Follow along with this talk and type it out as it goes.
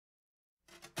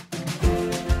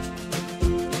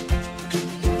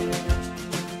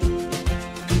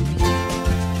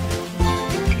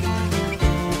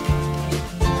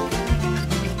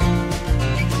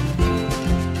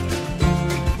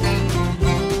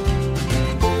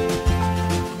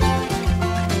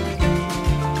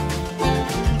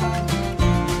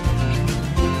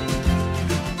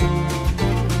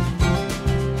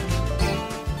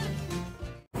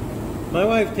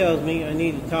wife tells me I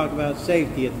need to talk about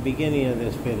safety at the beginning of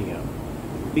this video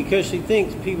because she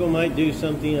thinks people might do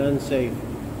something unsafe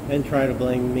and try to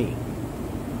blame me.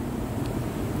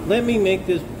 Let me make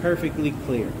this perfectly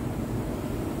clear.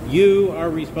 You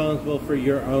are responsible for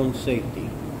your own safety.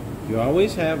 You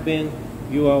always have been,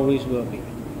 you always will be.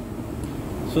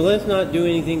 So let's not do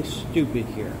anything stupid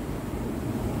here.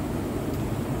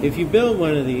 If you build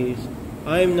one of these,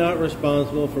 I am not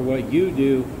responsible for what you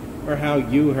do or how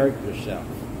you hurt yourself.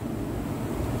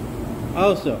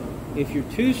 Also, if you're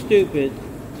too stupid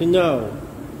to know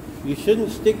you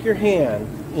shouldn't stick your hand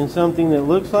in something that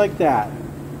looks like that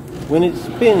when it's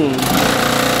spinning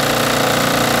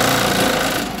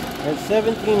at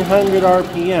 1700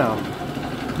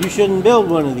 RPM, you shouldn't build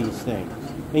one of these things,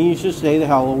 and you should stay the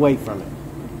hell away from it.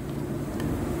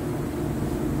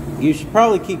 You should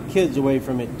probably keep kids away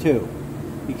from it too,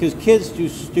 because kids do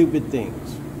stupid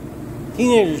things.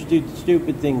 Teenagers do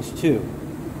stupid things too.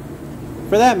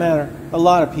 For that matter, a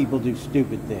lot of people do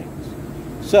stupid things.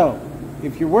 So,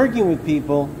 if you're working with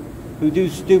people who do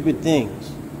stupid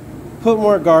things, put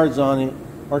more guards on it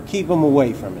or keep them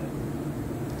away from it.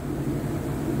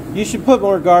 You should put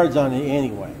more guards on it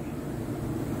anyway.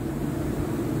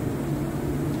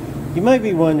 You might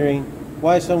be wondering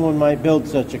why someone might build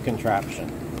such a contraption.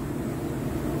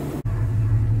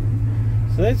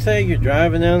 So let's say you're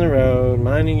driving down the road,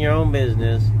 minding your own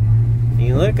business, and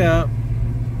you look up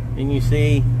and you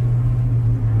see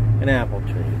an apple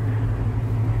tree.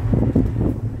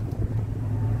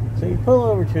 So you pull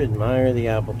over to admire the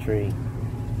apple tree,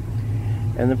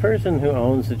 and the person who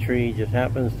owns the tree just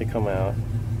happens to come out.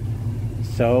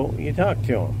 So you talk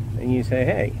to them and you say,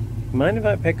 hey, mind if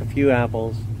I pick a few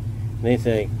apples? And they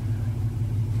say,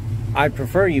 I'd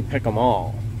prefer you pick them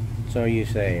all. So you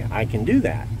say, I can do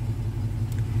that.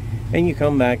 And you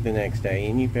come back the next day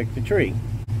and you pick the tree.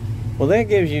 Well, that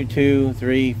gives you 200,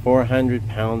 300, 400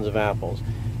 pounds of apples.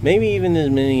 Maybe even as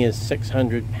many as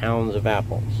 600 pounds of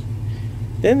apples.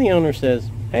 Then the owner says,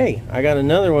 hey, I got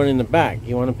another one in the back.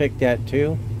 You want to pick that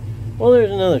too? Well, there's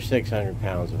another 600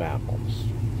 pounds of apples.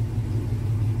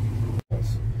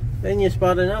 Then you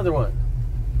spot another one.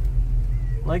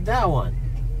 Like that one.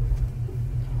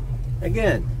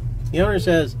 Again, the owner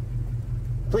says,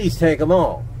 please take them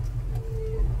all.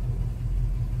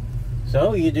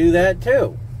 So you do that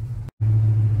too.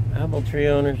 Apple tree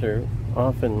owners are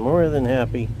often more than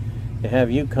happy to have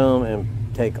you come and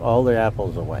take all their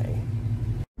apples away.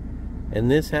 And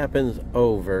this happens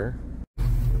over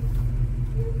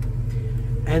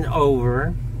and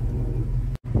over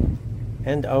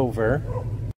and over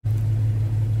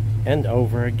and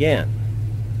over again.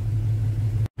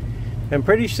 And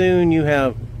pretty soon you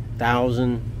have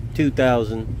 1,000,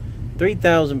 2,000,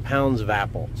 3,000 pounds of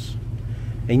apples.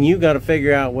 And you got to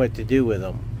figure out what to do with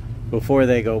them before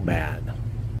they go bad.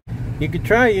 You could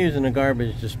try using a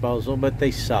garbage disposal, but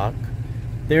they suck.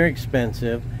 They're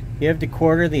expensive. You have to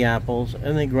quarter the apples,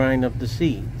 and they grind up the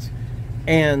seeds.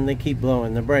 And they keep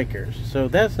blowing the breakers. So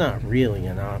that's not really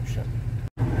an option.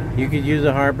 You could use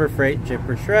a Harbor Freight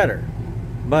chipper shredder,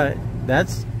 but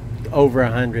that's over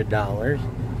 $100,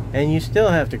 and you still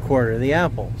have to quarter the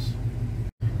apples.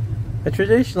 A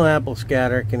traditional apple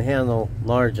scatter can handle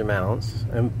large amounts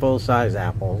and full-size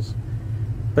apples,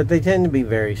 but they tend to be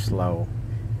very slow,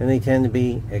 and they tend to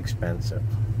be expensive.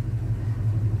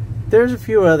 There's a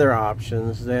few other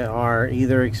options that are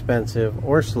either expensive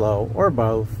or slow or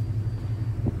both,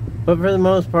 but for the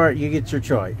most part you get your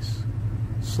choice: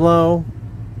 slow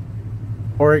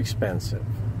or expensive.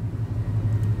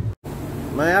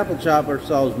 My apple chopper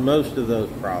solves most of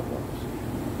those problems.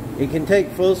 It can take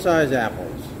full-size apples,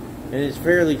 and it's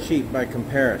fairly cheap by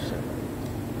comparison.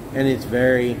 And it's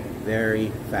very, very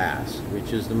fast,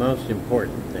 which is the most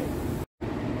important thing.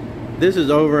 This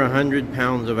is over 100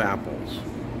 pounds of apples.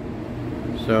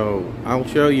 So I'll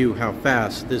show you how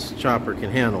fast this chopper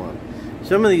can handle them.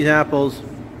 Some of these apples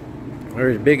are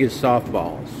as big as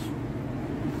softballs.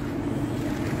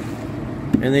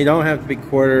 And they don't have to be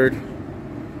quartered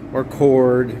or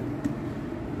cored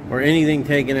or anything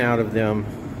taken out of them.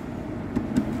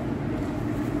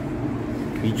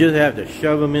 You just have to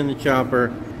shove them in the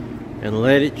chopper and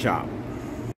let it chop.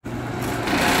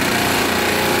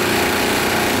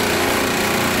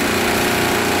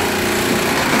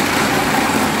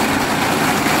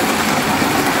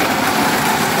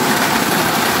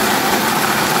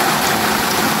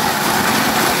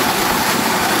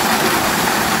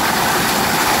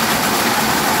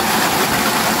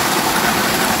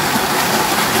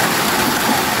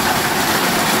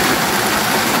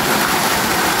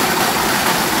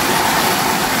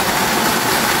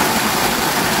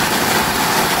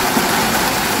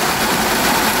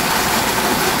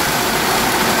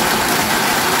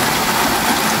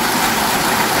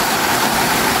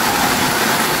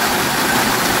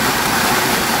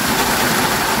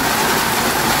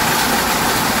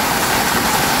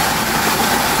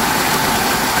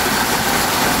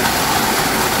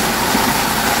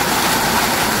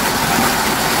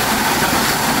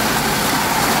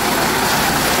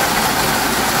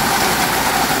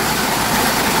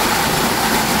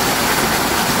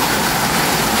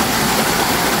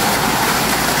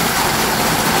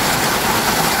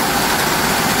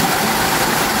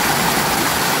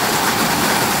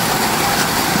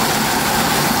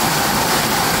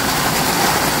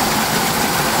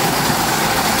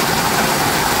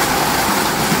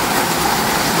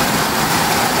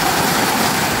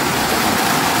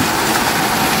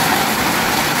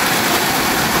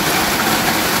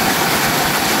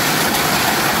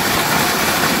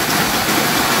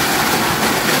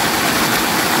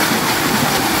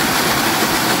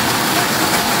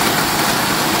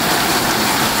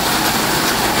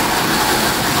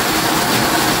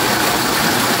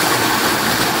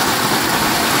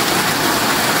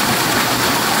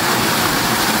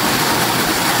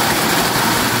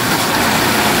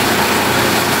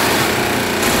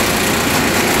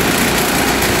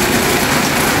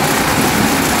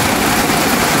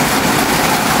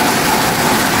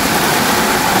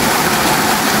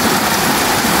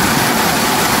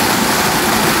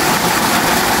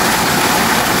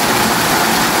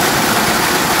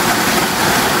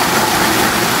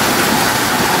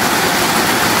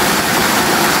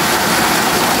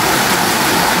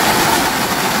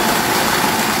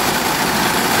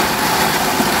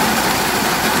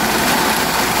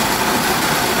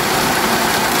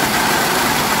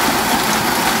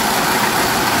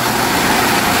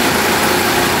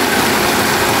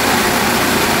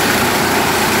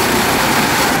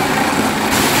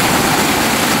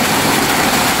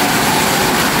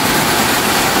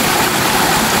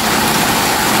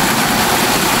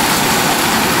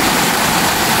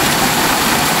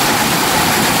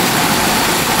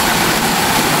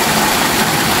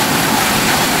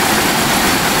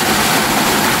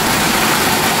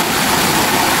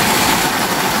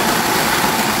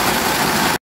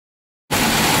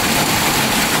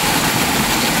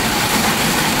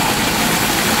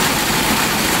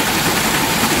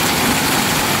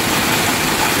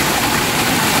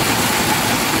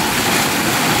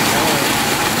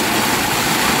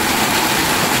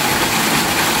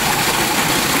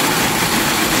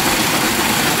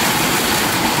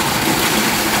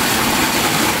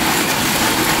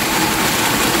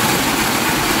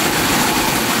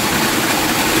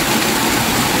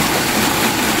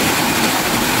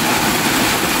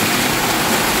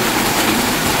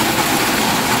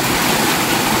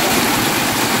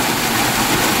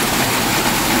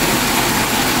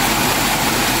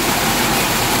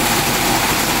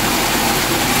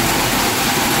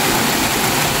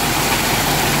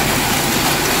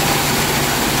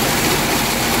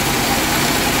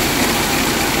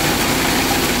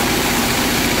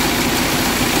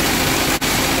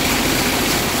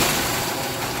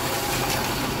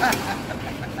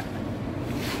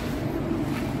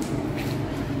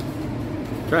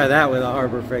 Try that with a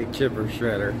Harbor Freight chipper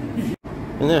shredder.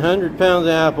 And the 100 pounds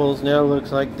of apples now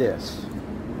looks like this.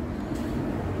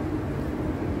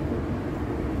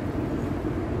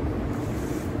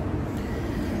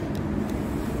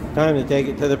 Time to take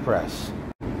it to the press.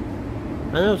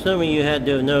 I know some of you had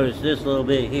to have noticed this little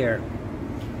bit here.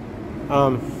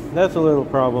 That's a little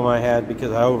problem I had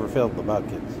because I overfilled the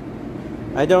buckets.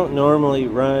 I don't normally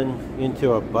run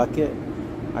into a bucket.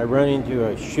 I run into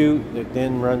a chute that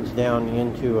then runs down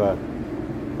into a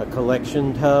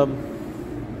collection tub.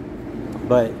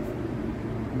 But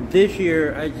this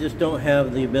year I just don't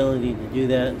have the ability to do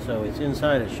that, so it's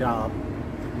inside a shop.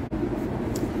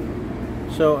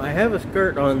 So I have a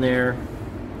skirt on there,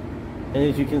 and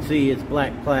as you can see, it's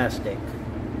black plastic.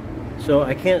 So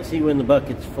I can't see when the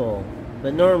bucket's full.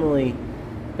 But normally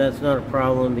that's not a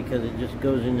problem because it just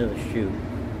goes into the chute.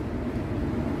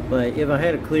 But if I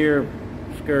had a clear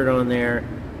skirt on there,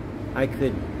 I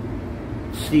could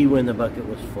see when the bucket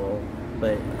was full.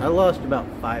 But I lost about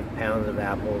 5 pounds of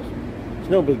apples. It's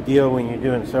no big deal when you're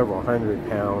doing several 100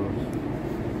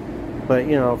 pounds. But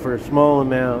you know, for a small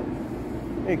amount,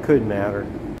 it could matter.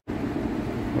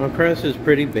 My press is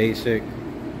pretty basic.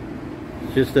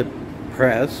 It's just a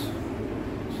press,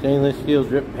 stainless steel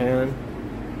drip pan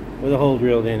with a hole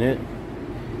drilled in it,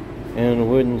 and a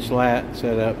wooden slat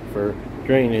set up for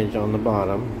drainage on the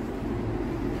bottom.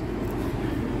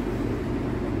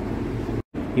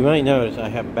 You might notice I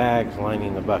have bags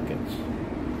lining the buckets.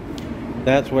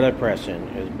 That's what I press in,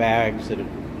 is bags that are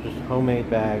just homemade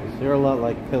bags. They're a lot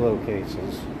like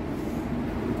pillowcases.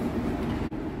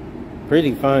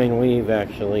 Pretty fine weave,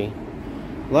 actually.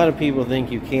 A lot of people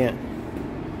think you can't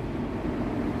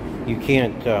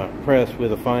press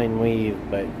with a fine weave,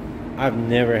 but I've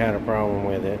never had a problem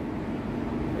with it,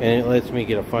 and it lets me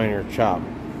get a finer chop.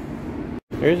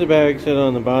 There's a bag set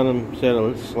on the bottom set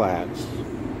of slats.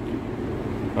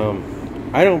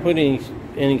 I don't put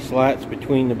any slats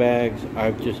between the bags.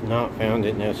 I've just not found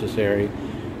it necessary.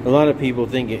 A lot of people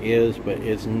think it is, but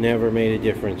it's never made a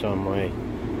difference on my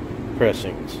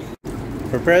pressings.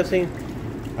 For pressing,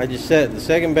 I just set the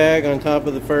second bag on top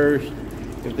of the first.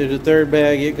 If there's a third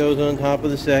bag, it goes on top of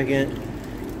the second.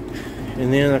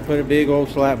 And then I put a big old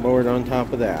slat board on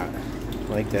top of that,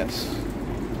 like this.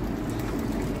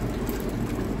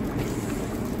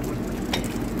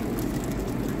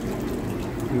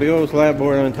 Big old slat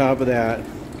board on top of that.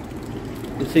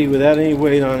 You see, without any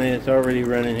weight on it, it's already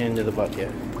running into the bucket.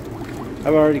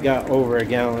 I've already got over a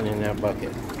gallon in that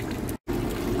bucket.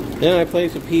 Then I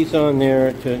place a piece on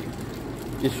there to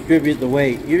distribute the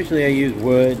weight. Usually I use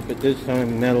wood, but this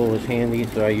time metal was handy,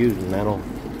 so I used metal.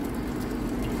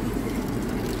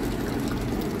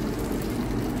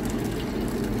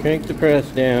 Crank the press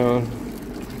down.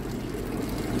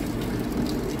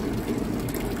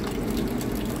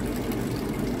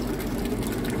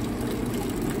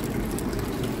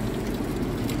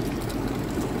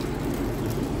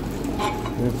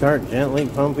 And start gently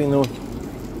pumping the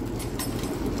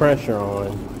pressure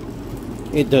on.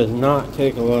 It does not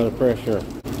take a lot of pressure.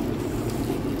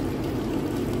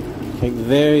 Take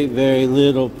very, very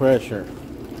little pressure.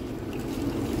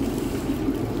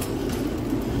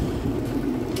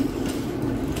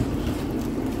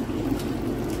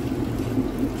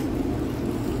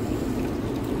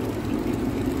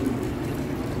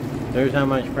 There's how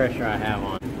much pressure I have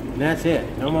on. And that's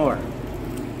it, no more.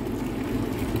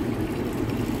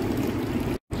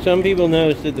 Some people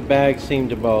notice that the bags seem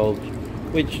to bulge,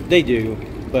 which they do,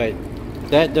 but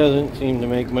that doesn't seem to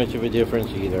make much of a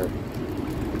difference either.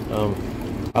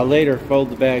 I'll later fold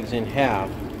the bags in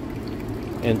half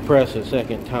and press a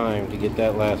second time to get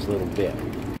that last little bit.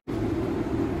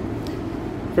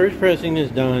 First pressing is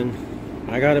done.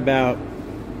 I got about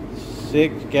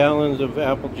 6 gallons of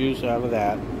apple juice out of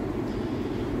that.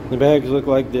 The bags look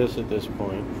like this at this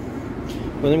point.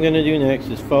 What I'm going to do next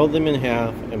is fold them in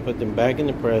half and put them back in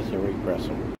the press and repress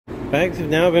them. Bags have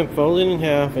now been folded in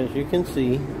half, as you can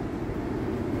see.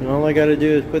 And all I got to do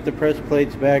is put the press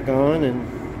plates back on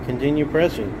and continue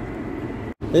pressing.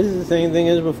 This is the same thing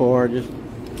as before, just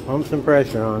pump some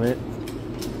pressure on it.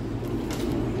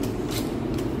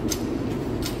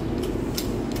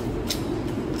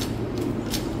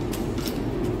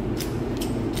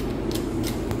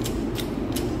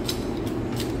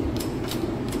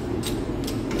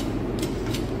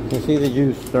 You can see the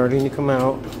juice starting to come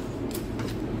out.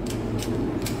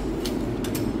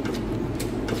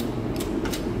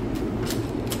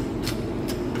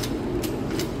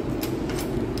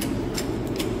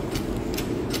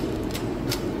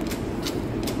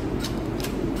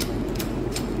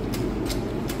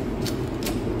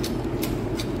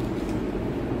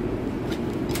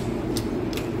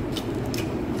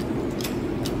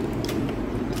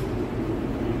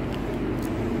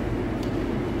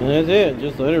 that's it.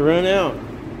 Just let it run out.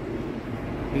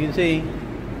 You can see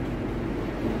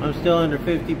I'm still under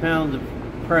 50 pounds of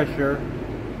pressure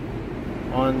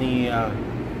on the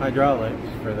hydraulics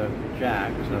for the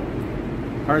jack, so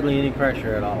hardly any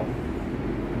pressure at all.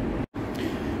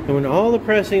 And when all the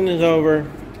pressing is over,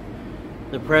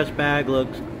 the press bag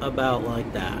looks about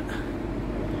like that.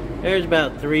 There's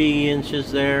about 3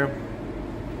 inches there.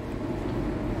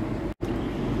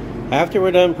 After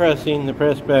we're done pressing, the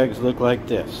press bags look like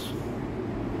this.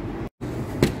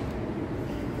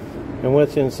 And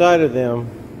what's inside of them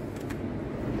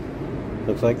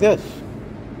looks like this.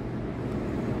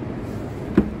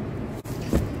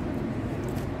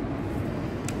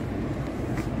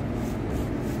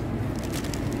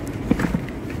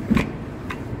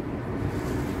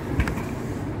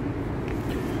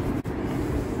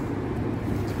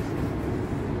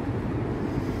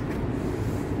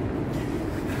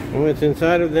 And what's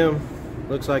inside of them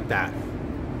looks like that.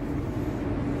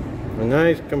 A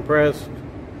nice compressed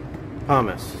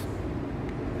pomace.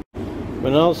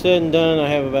 When all's said and done, I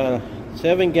have about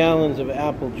 7 gallons of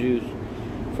apple juice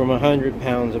from 100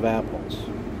 pounds of apples.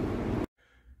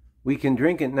 We can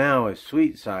drink it now as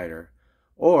sweet cider,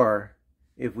 or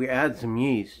if we add some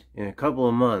yeast, in a couple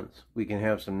of months we can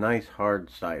have some nice hard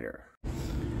cider.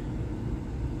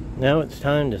 Now it's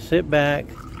time to sit back,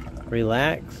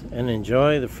 relax, and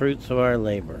enjoy the fruits of our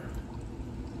labor.